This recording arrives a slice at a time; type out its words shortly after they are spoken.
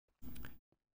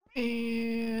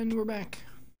And we're back.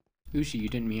 Ushi, you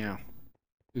didn't meow.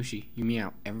 Ushi, you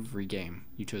meow every game.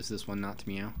 You chose this one not to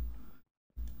meow.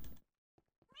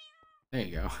 There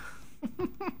you go.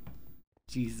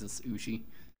 Jesus, Ushi.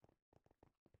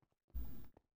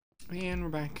 And we're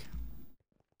back.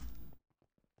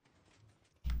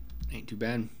 Ain't too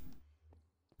bad.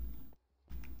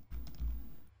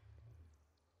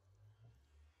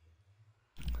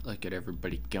 Look at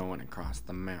everybody going across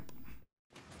the map.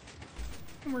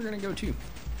 And we're gonna go too.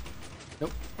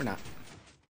 Nope, we're not.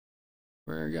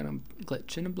 We're gonna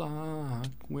glitch in a block.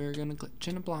 We're gonna glitch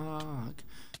in a block.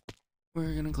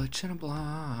 We're gonna glitch in a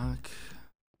block.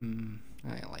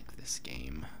 I like this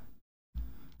game.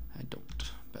 I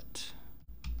don't, but...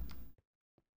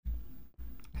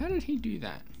 How did he do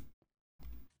that?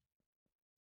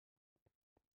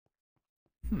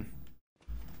 I'm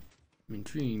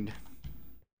intrigued.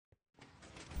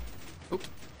 Oh,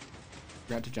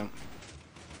 forgot to jump.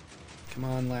 Come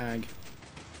on, lag.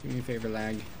 Do me a favor,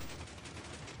 lag.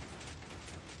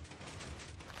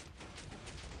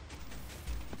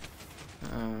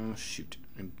 Oh, shoot.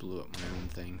 I blew up my own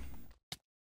thing.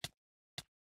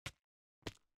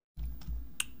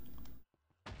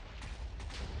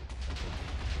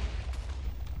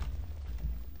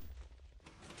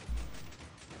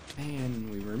 And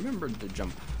we remembered to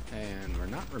jump. And we're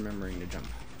not remembering to jump.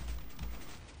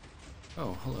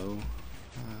 Oh, hello.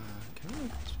 Can I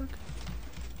make this work?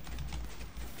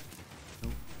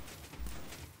 Nope.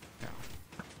 No.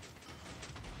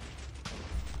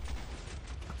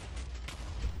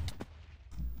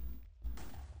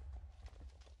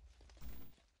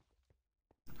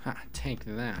 Ha, take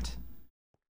that.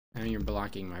 Now you're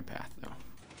blocking my path, though.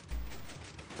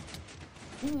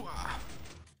 Ooh, ah.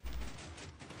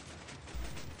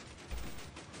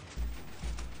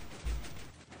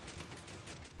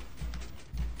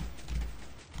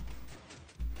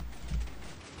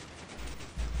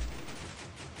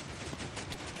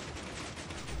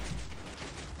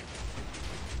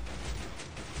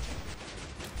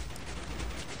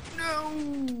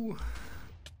 No!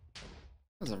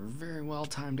 That was a very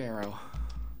well-timed arrow.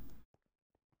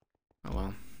 Oh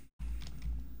well.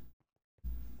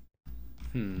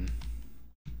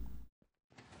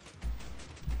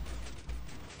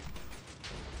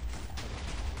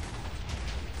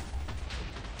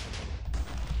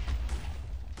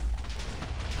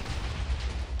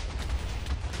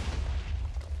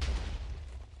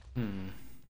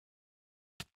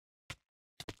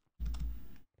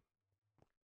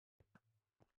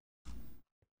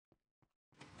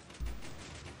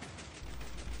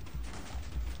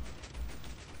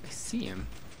 See him.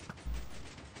 I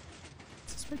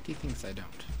suspect he thinks I don't.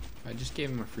 I just gave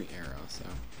him a free arrow, so.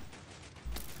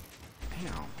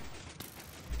 Ow.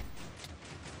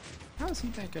 How is he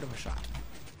that good of a shot?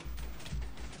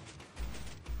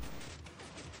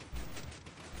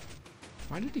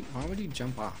 Why would he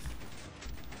jump off?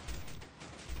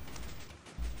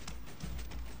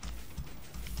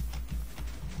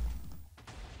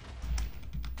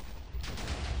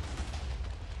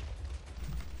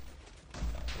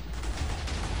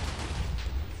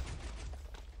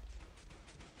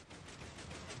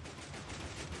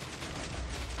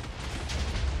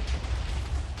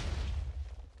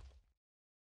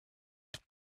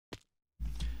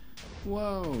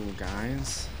 Whoa,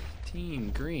 guys.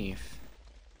 Team Grief.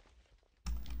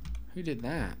 Who did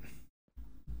that?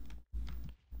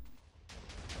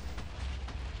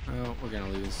 Oh, we're gonna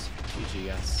lose. GG,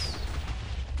 yes.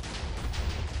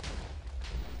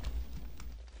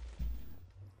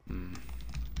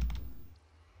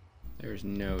 There's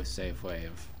no safe way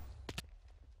of...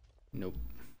 Nope.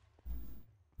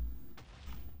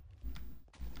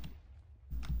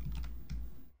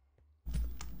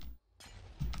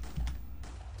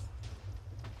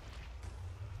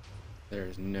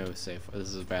 There's no safe. This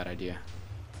is a bad idea.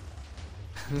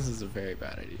 This is a very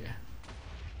bad idea.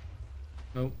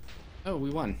 Oh. Oh, we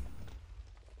won.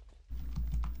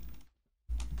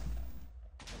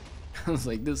 I was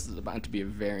like, this is about to be a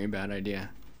very bad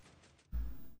idea.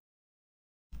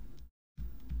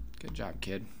 Good job,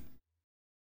 kid.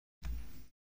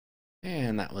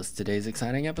 And that was today's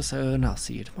exciting episode. I'll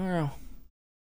see you tomorrow.